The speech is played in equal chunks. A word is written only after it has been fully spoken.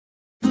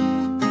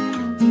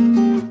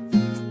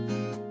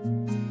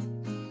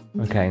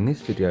Okay, in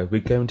this video we're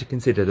going to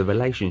consider the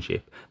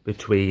relationship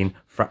between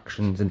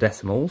fractions and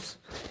decimals.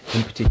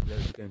 In particular,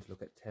 we're going to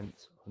look at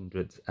tenths,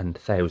 hundredths and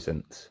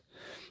thousandths.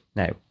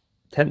 Now,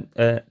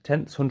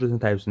 tenths, hundredths and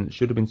thousandths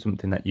should have been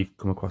something that you've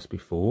come across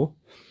before.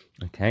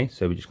 Okay,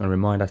 so we're just going to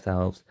remind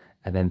ourselves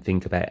and then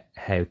think about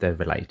how they're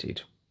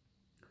related.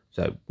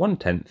 So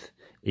 1/10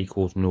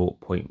 equals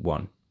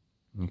 0.1.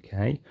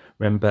 Okay,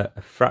 remember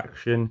a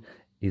fraction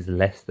is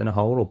less than a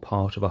whole or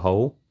part of a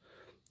whole.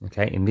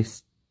 Okay, in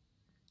this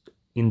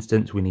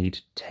instance we need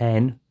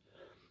 10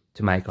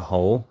 to make a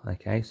whole.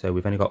 Okay, so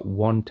we've only got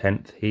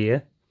 1/10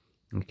 here.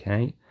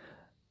 Okay,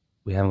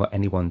 we haven't got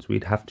any ones.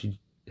 We'd have to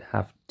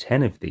have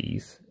 10 of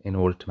these in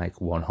order to make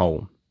one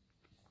whole.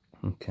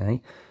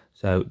 Okay,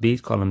 so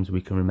these columns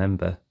we can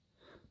remember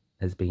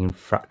as being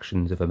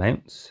fractions of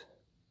amounts.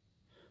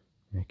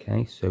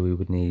 Okay, so we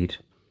would need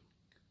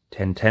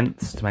 10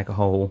 tenths to make a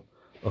whole,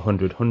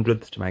 100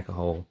 hundredths to make a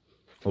whole,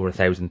 or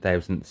 1,000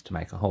 thousandths to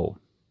make a whole.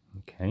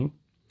 Okay,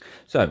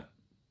 so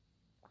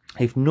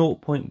if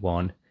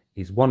 0.1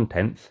 is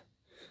 1/10,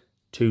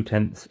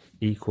 2/10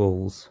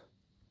 equals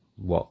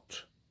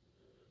what?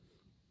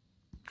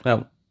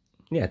 Well,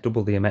 yeah,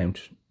 double the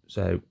amount.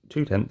 So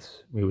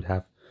 2/10, we would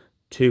have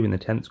 2 in the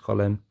tenths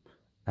column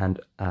and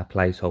our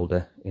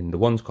placeholder in the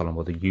ones column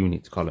or the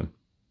units column.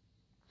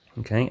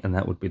 Okay, and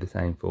that would be the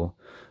same for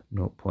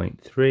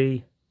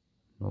 0.3,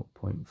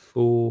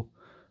 0.4,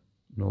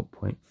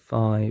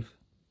 0.5,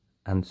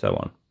 and so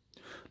on.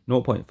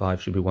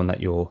 0.5 should be one that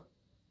you're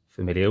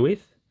familiar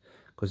with,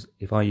 because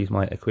if I use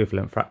my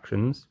equivalent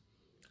fractions,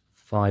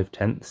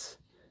 5/10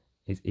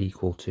 is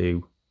equal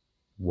to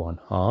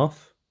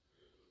 1/2.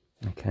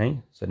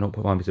 Okay, so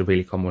 0.5 is a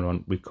really common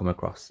one we come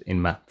across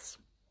in maths.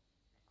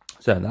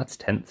 So that's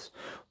tenths.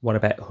 What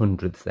about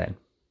hundredths then?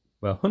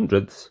 Well,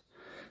 hundredths,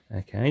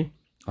 okay,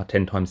 are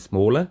 10 times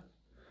smaller.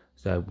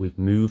 So we've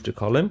moved a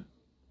column.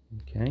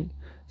 Okay,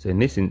 so in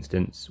this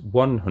instance,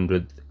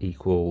 1/100th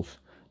equals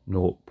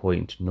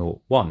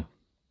 0.01.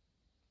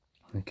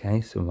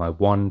 Okay, so my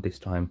 1 this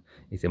time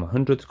is in my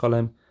hundredths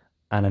column,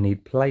 and I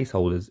need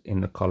placeholders in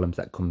the columns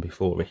that come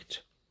before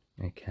it.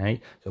 Okay,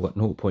 so I've got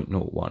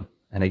 0.01,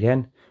 and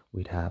again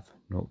we'd have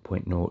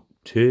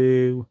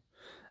 0.02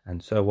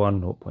 and so on,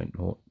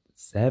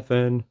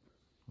 0.07.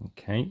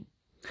 Okay,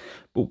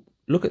 but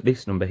look at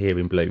this number here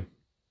in blue,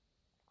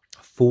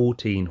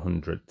 14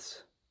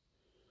 hundredths.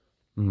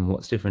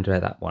 What's different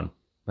about that one?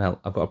 Well,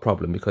 I've got a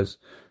problem because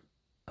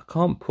I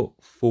can't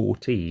put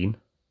 14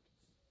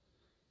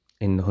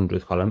 in the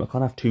hundredths column. I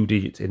can't have 2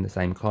 digits in the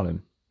same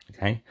column.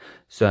 Okay,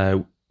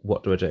 so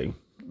what do I do?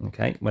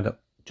 Okay, well,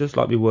 just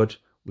like we would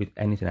with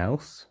anything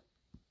else,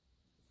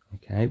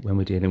 okay, when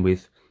we're dealing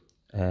with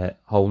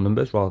whole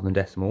numbers rather than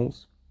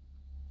decimals,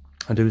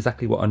 I do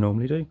exactly what I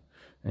normally do.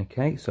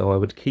 Okay, so I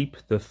would keep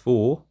the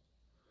 4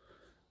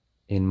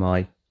 in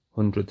my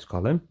hundredths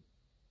column,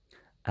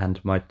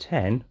 and my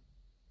 10,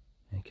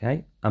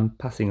 okay, I'm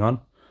passing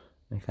on.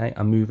 Okay,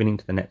 I'm moving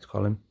into the next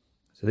column,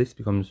 so this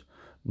becomes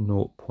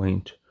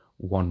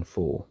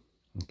 0.14.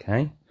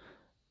 Okay,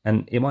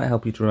 and it might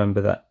help you to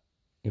remember that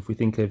if we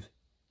think of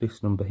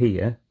this number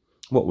here,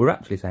 what we're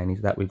actually saying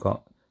is that we've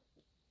got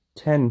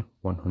 10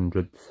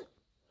 100ths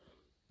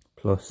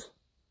plus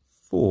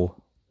 4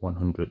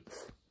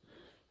 100ths.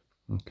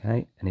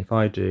 Okay, and if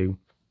I do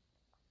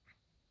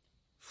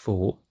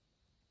 4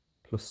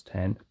 plus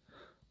 10,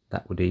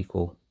 that would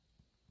equal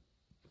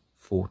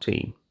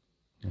 14.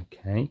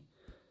 Okay,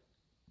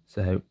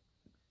 so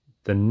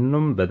the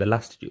number the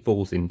last digit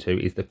falls into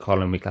is the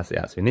column we class it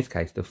out. So in this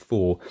case, the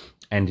 4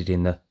 ended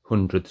in the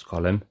hundredths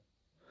column.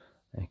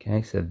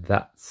 Okay, so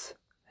that's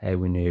how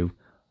we knew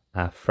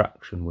our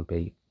fraction would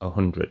be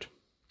 100.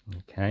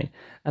 Okay,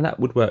 and that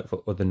would work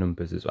for other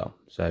numbers as well.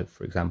 So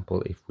for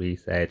example, if we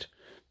said,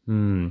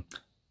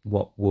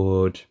 what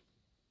would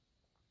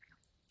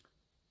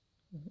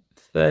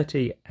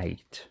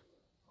 38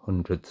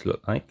 hundredths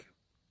look like?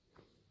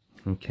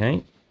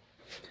 Okay,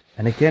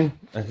 and again,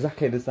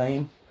 exactly the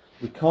same.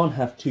 We can't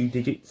have 2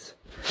 digits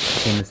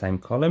in the same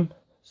column,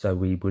 so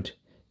we would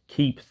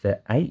keep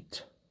the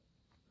 8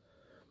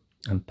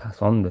 and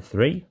pass on the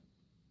 3,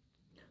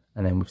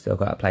 and then we've still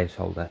got a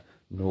placeholder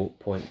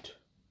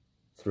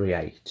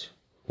 0.38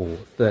 or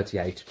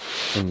 38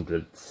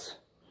 hundredths.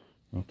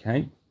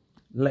 Okay,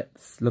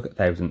 let's look at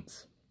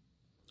thousandths.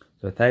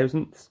 So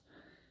thousandths,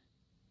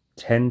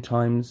 10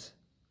 times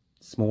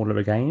smaller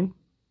again.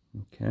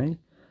 Okay,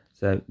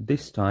 so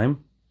this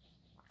time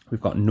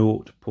we've got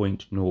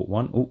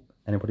 0.01. Oh,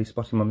 anybody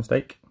spotting my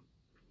mistake?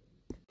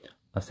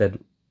 I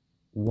said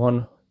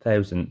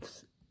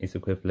 1/1000th is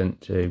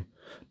equivalent to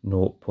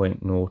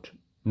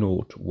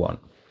 0.001.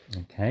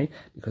 Okay,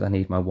 because I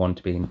need my 1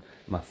 to be in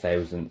my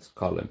thousandths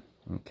column.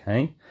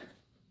 Okay,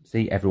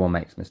 see, everyone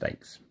makes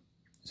mistakes.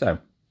 So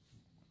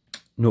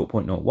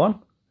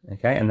 0.01.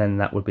 Okay, and then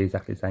that would be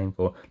exactly the same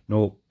for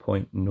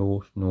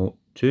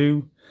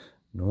 0.002,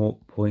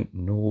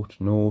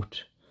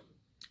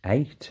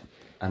 0.008,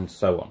 and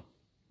so on.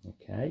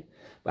 Okay,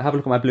 but have a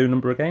look at my blue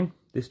number again.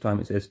 This time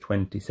it says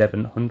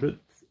 27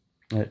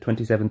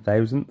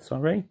 thousandths,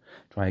 sorry.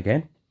 Try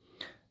again.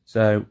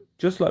 So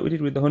just like we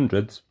did with the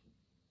hundreds,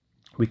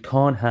 we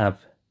can't have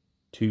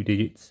 2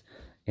 digits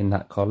in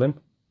that column.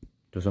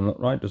 Doesn't look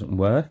right, doesn't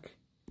work.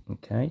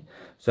 Okay,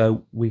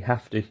 so we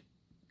have to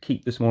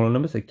keep the smaller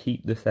number, so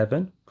keep the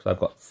 7, because I've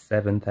got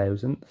 7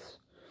 thousandths.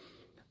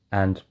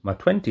 And my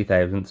 20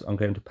 thousandths I'm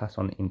going to pass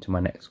on into my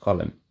next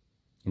column,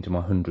 into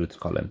my hundredths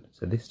column.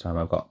 So this time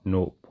I've got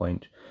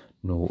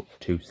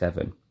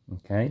 0.027.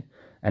 Okay,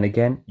 and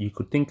again you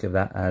could think of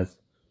that as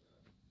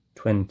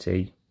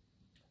 20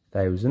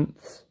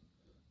 thousandths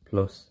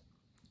plus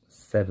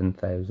 7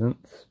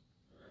 thousandths.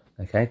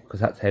 Okay, because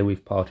that's how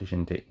we've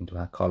partitioned it into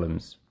our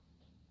columns.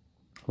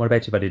 What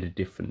about if I did a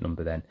different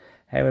number then?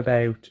 How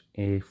about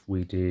if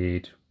we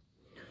did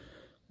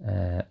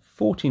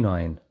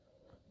 49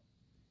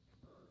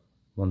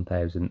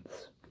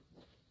 1,000ths?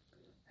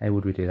 How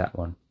would we do that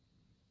one?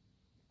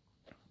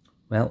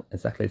 Well,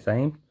 exactly the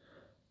same.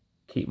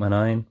 Keep my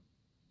 9,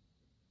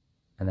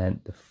 and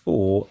then the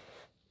 4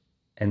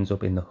 ends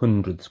up in the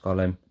hundredths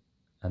column,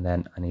 and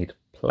then I need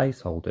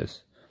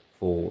placeholders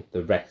for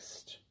the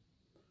rest.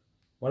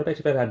 What about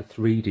if I had a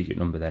 3-digit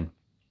number then?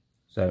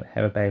 So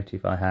how about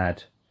if I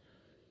had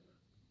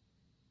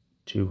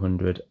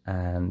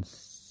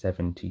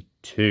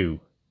 272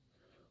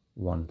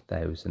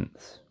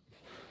 1,000ths?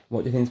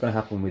 What do you think is going to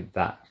happen with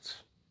that?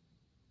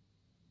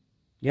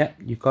 Yeah,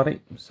 you've got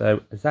it.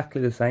 So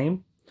exactly the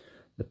same.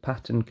 The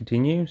pattern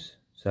continues.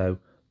 So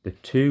the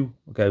 2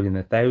 goes in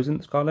the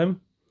thousandths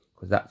column,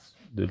 because that's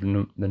the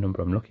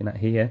number I'm looking at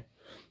here.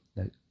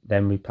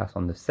 Then we pass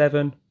on the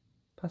 7,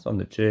 pass on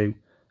the 2,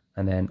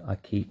 and then I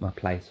keep my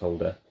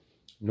placeholder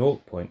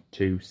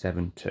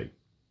 0.272.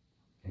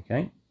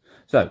 Okay,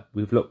 so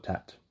we've looked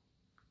at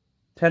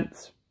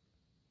tenths,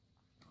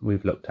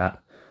 we've looked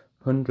at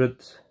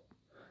hundredths,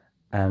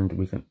 and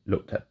we've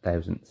looked at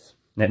thousandths.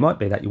 Now it might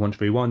be that you want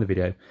to rewind the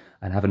video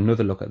and have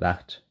another look at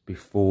that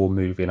before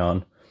moving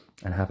on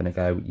and having a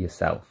go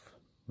yourself.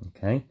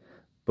 Okay,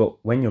 but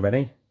when you're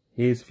ready,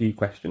 here's a few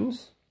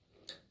questions.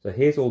 So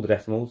here's all the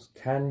decimals.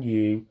 Can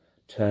you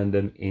turn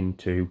them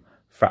into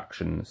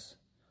fractions?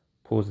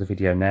 Pause the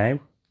video now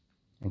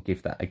and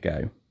give that a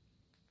go.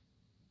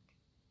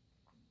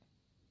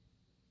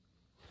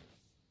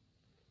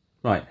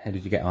 Right, how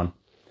did you get on?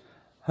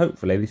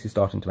 Hopefully this is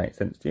starting to make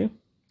sense to you.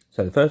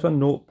 So the first one,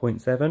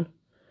 0.7.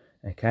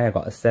 Okay, I've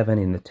got a 7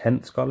 in the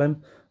tenths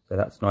column, so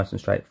that's nice and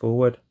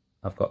straightforward.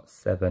 I've got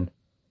 7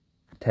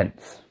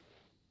 tenths.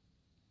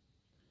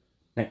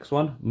 Next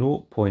one,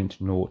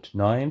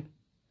 0.09.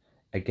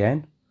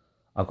 Again,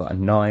 I've got a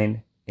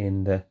 9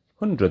 in the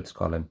hundredths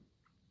column,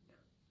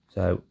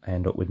 so I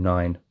end up with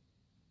 9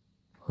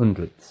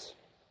 hundredths.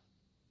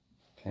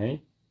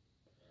 Okay,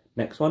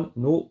 next one,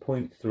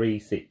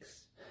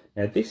 0.36.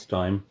 Now this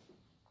time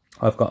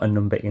I've got a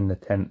number in the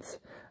tenths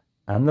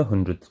and the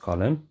hundredths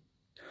column,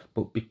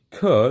 but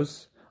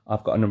because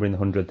I've got a number in the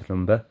hundredths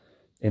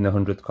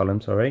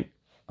column, sorry,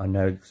 I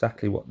know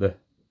exactly what the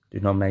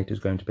denominator is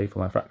going to be for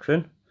my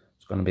fraction.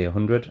 It's going to be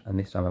 100, and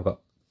this time I've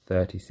got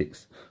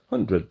 36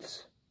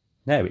 hundredths.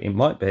 Now it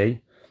might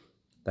be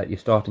that you're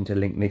starting to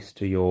link this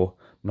to your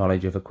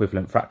knowledge of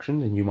equivalent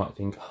fractions, and you might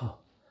think, oh,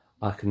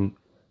 I can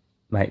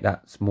make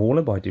that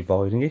smaller by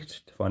dividing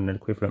it to find an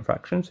equivalent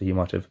fraction. So you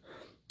might have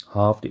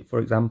halved it, for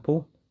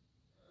example.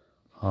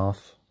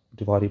 Half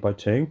divided by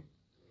 2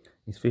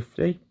 is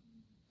 50.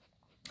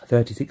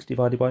 36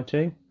 divided by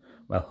 2,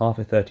 well, half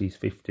of 30 is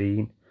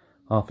 15,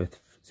 half of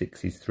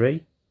 6 is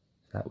 3,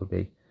 so that would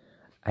be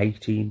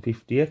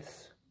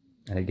 18/50ths.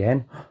 And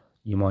again,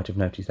 you might have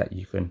noticed that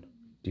you can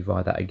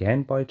divide that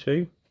again by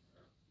 2,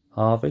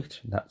 halve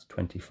it, that's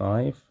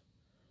 25,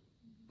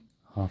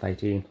 half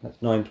 18, that's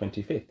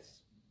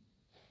 9/25ths.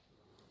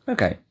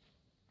 Okay,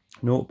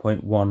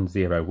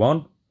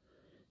 0.101.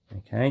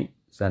 Okay,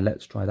 so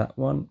let's try that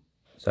one.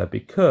 So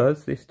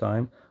because this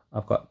time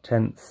I've got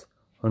tenths,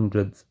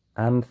 hundredths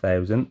and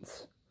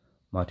thousandths,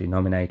 my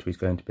denominator is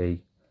going to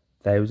be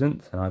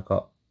thousandths, and I've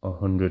got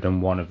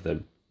 101 of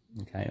them.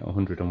 Okay,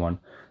 101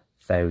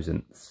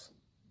 thousandths.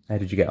 How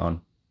did you get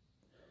on?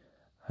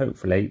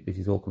 Hopefully this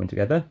is all coming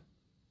together.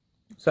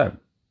 So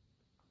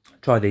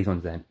try these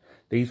ones then.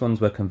 These ones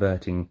were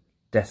converting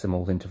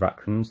decimals into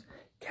fractions.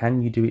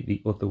 Can you do it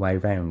the other way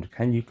around?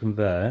 Can you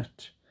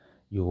convert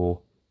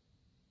your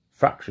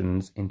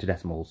fractions into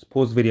decimals?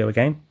 Pause the video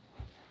again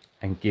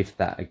and give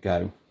that a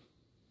go.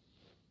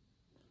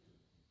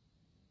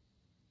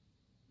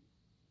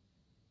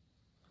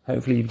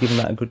 Hopefully you've given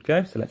that a good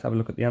go. So let's have a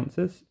look at the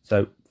answers.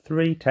 So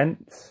 3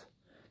 tenths.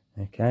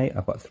 Okay,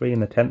 I've got 3 in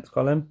the tenths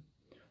column.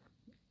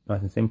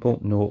 Nice and simple,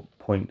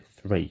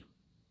 0.3.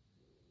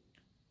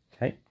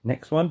 Okay,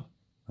 next one,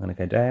 I'm going to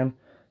go down.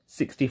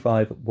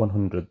 65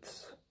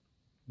 100ths.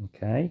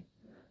 Okay,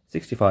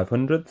 65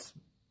 hundredths.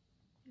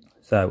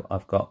 So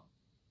I've got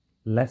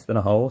less than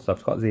a whole, so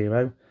I've got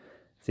 0,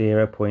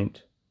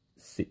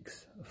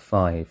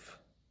 0.65.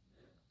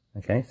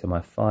 Okay, so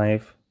my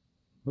 5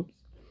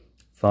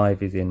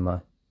 is in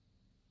my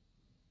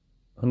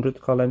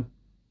hundredths column,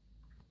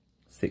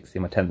 6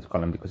 in my tenths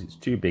column because it's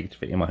too big to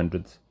fit in my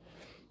hundreds.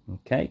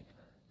 Okay,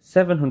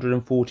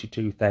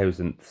 742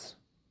 thousandths.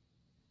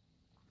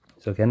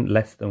 So again,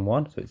 less than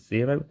 1, so it's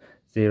 0,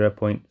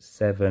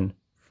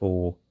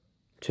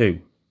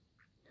 0.742.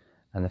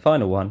 And the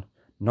final one,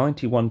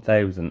 91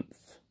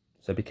 thousandths.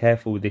 So be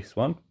careful with this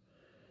one.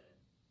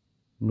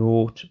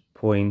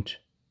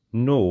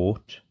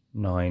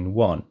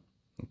 0.091,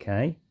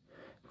 okay?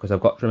 Because I've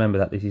got to remember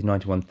that this is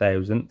 91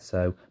 thousandths,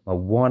 so my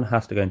 1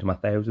 has to go into my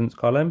thousandths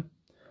column.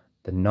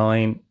 The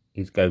 9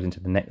 goes into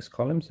the next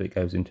column, so it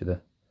goes into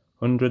the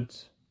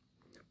hundreds.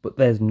 But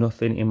there's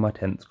nothing in my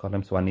tenths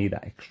column, so I need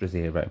that extra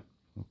 0,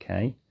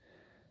 okay?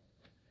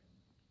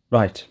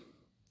 Right,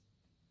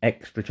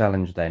 extra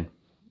challenge then,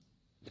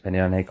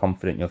 depending on how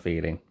confident you're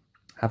feeling.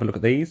 Have a look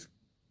at these,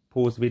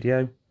 pause the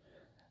video,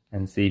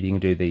 and see if you can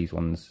do these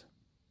ones.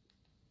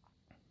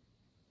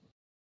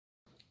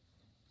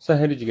 So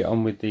how did you get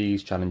on with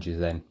these challenges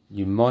then?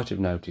 You might have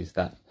noticed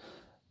that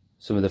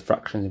some of the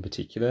fractions in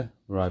particular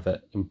were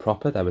either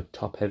improper, they were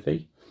top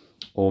heavy,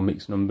 or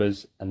mixed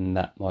numbers, and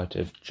that might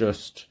have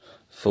just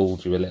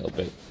fooled you a little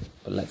bit.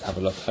 But let's have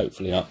a look,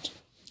 hopefully not.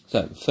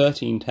 So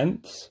 13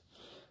 tenths.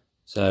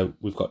 So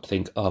we've got to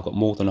think, oh, I've got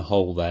more than a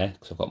whole there,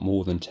 because I've got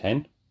more than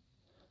 10.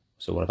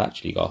 So what I've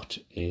actually got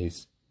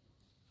is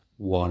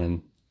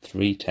 1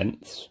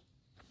 3/10.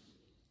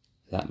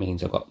 That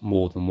means I've got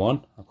more than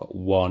 1. I've got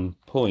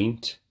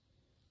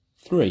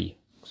 1.3.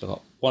 So I've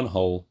got 1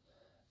 whole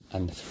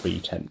and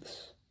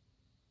 3/10.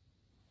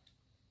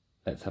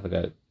 Let's have a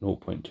go.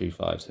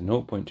 0.25. So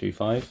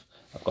 0.25,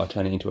 I've got to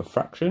turn it into a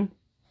fraction.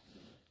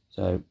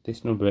 So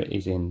this number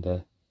is in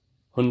the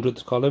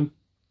hundredths column.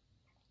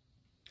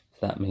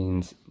 So that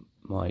means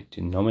my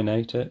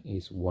denominator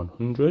is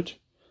 100,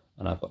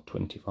 and I've got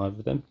 25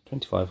 of them,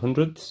 25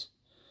 hundredths.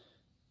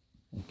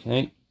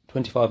 Okay,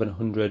 25 and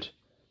 100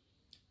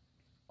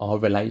 are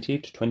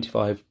related.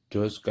 25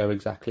 does go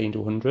exactly into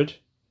 100.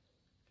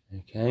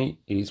 Okay,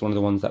 it is one of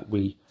the ones that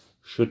we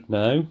should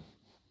know.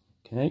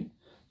 Okay,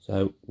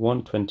 so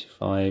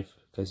 125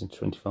 goes into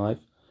 25,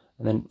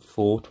 and then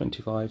 4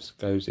 25s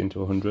goes into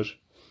 100.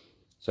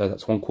 So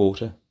that's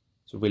 1/4.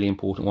 It's a really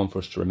important one for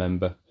us to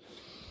remember.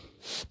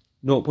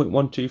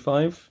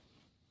 0.125.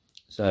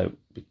 So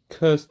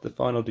because the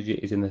final digit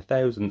is in the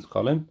thousandths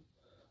column,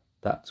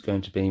 that's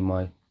going to be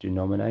my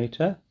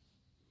denominator.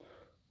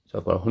 So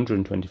I've got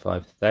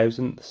 125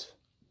 thousandths.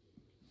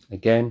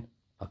 Again,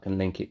 I can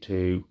link it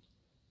to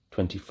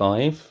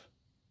 25.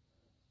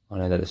 I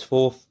know that there's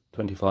 4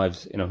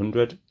 25s in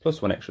 100,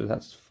 plus 1 extra,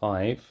 that's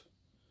 5.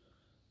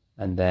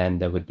 And then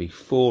there would be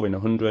 4 in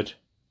 100,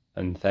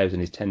 and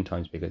 1,000 is 10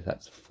 times bigger,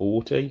 that's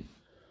 40.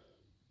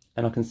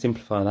 And I can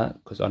simplify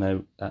that, because I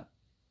know that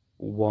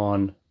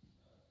 1,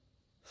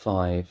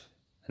 5,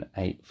 and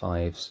 8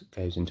 5s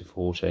goes into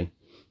 40.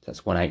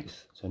 That's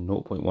 1/8, so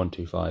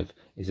 0.125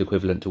 is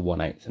equivalent to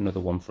 1/8, another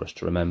one for us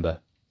to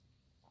remember.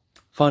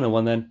 Final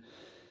one then,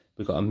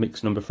 we've got a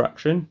mixed number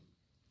fraction,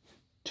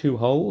 2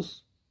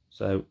 wholes,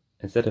 so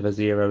instead of a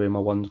 0 in my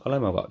 1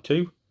 column, I've got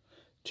 2,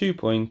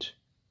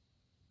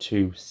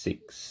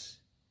 2.26.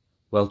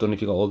 Well done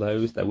if you got all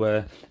those. They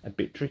were a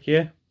bit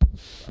trickier, but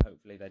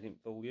hopefully they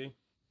didn't fool you.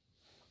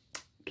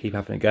 Keep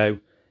having a go,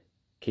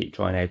 keep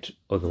trying out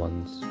other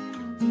ones.